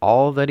renounce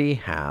all that he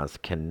has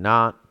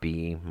cannot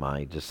be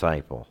my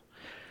disciple.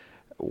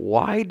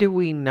 Why do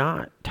we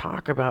not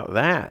talk about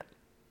that?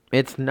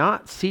 It's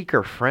not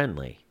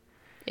seeker-friendly.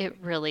 It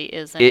really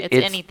isn't. It's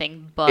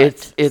anything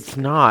but. It's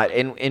not.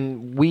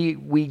 And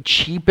we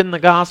cheapen the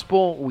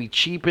gospel. We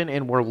cheapen,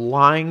 and we're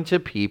lying to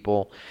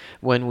people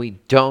when we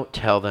don't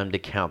tell them to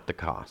count the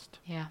cost.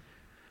 Yeah.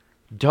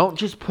 Don't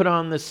just put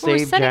on the We're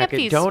save setting up jacket.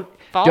 these Don't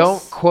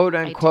false quote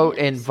unquote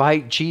ideas.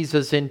 invite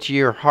Jesus into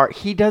your heart.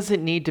 He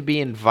doesn't need to be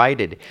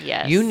invited.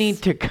 Yes. You need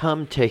to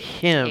come to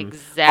him on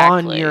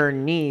Exactly. your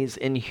knees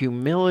in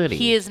humility.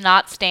 He is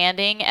not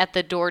standing at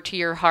the door to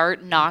your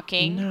heart,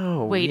 knocking,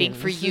 No, waiting man,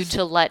 for this you is-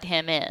 to let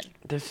him in.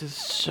 This is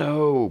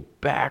so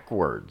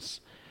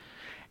backwards.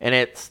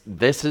 And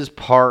this is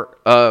part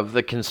of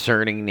the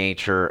concerning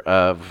nature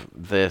of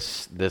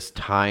this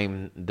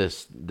time,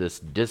 this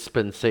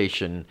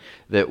dispensation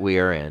that we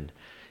are in,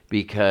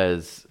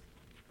 because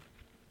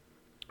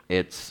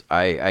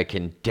I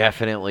can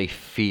definitely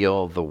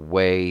feel the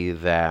way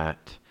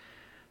that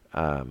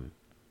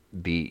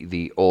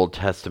the Old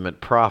Testament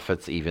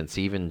prophets even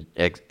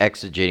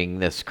exegeting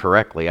this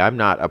correctly. I'm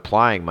not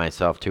applying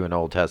myself to an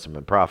Old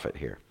Testament prophet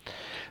here,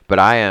 but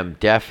I am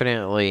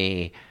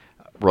definitely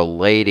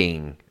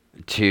relating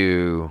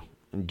to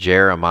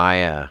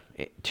Jeremiah,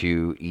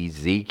 to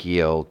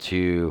Ezekiel,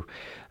 to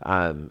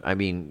I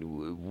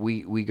mean,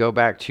 we go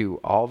back to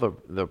all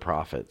the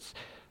prophets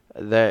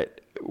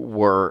that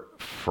were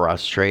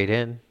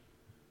frustrated,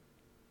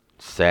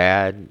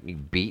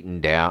 sad,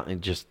 beaten down,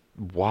 and just,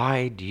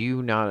 why do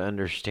you not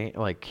understand?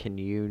 Like, can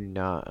you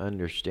not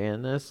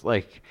understand this?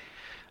 Like,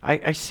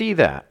 I see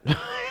that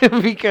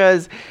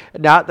because,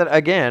 not that,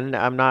 again,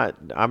 I'm not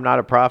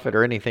a prophet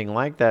or anything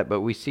like that,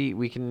 but we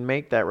can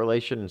make that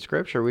relation in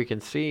Scripture. We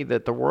can see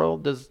that the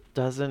world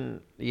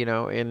doesn't,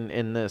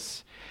 in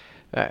this,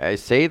 I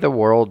say the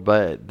world,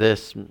 but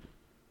this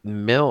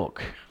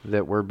milk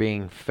that we're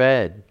being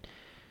fed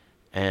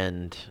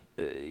and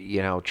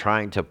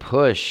trying to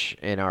push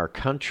in our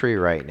country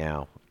right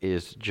now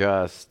is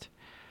just,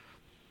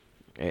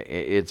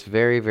 it's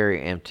very,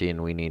 very empty,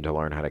 and we need to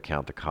learn how to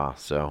count the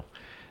cost. So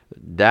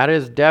that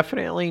is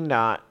definitely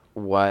not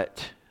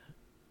what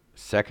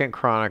 2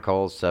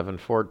 Chronicles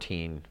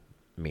 7:14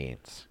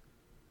 means.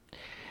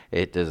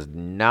 It does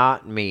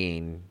not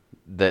mean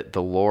that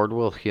the Lord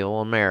will heal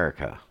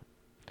America.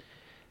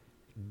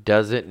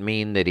 Does it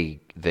mean that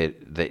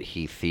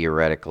he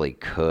theoretically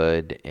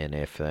could, and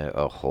if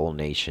a whole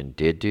nation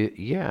did do?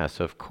 Yes,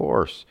 of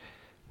course.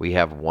 We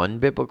have one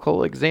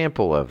biblical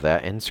example of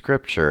that in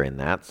Scripture, and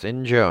that's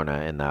in Jonah,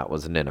 and that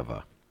was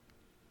Nineveh.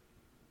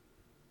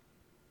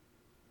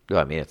 Well,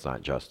 I mean, it's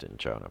not just in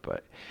Jonah,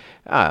 but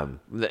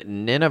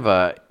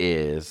Nineveh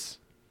is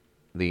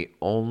the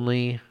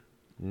only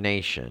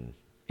nation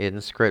in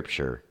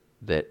Scripture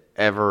that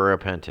ever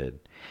repented,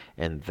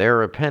 and their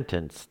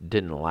repentance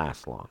didn't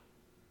last long.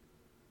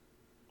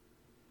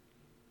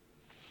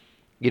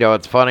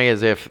 What's funny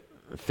is, if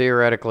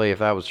theoretically, if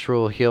that was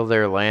true, heal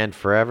their land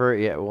forever.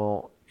 Yeah,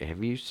 well,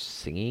 have you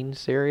seen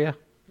Syria?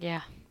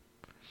 Yeah.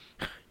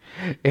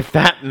 If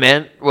that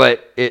meant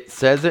what it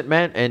says it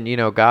meant, and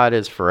God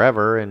is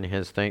forever and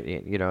his thing,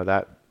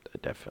 that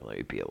would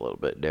definitely be a little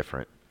bit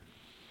different.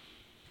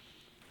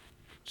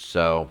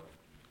 So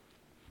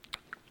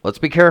let's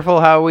be careful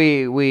how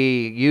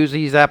we use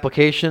these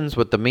applications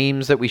with the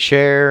memes that we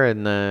share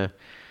and the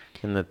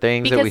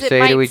things that we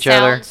say to each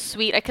other. Because it might sound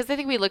sweet. Because I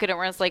think we look at it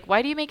where it's like,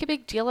 why do you make a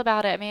big deal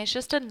about it? I mean, it's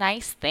just a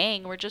nice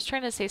thing. We're just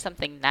trying to say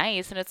something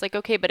nice. And it's like,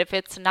 okay, but if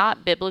it's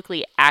not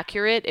biblically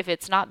accurate, if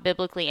it's not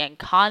biblically in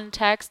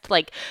context,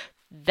 like,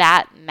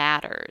 that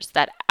matters.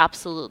 That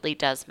absolutely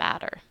does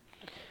matter.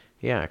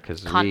 Yeah,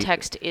 because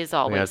context is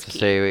always we have to key.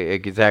 say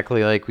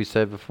exactly like we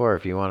said before.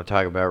 If you want to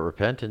talk about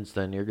repentance,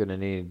 then you're going to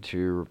need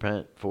to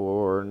repent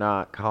for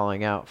not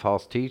calling out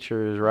false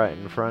teachers right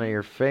in front of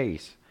your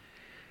face.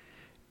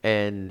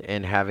 And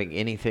having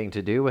anything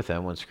to do with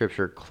them when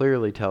Scripture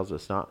clearly tells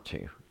us not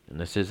to. And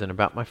this isn't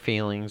about my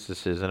feelings.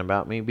 This isn't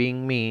about me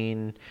being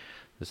mean.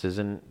 This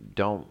isn't,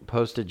 don't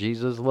post a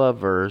Jesus love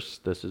verse.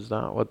 This is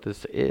not what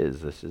this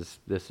is.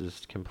 This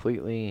is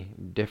completely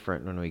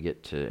different when we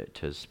get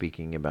to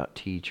speaking about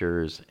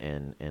teachers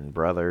and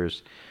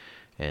brothers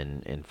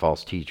and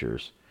false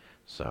teachers.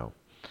 So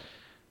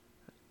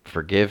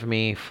forgive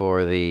me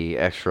for the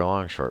extra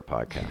long short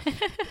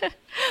podcast.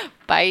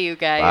 Bye, you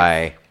guys.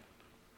 Bye.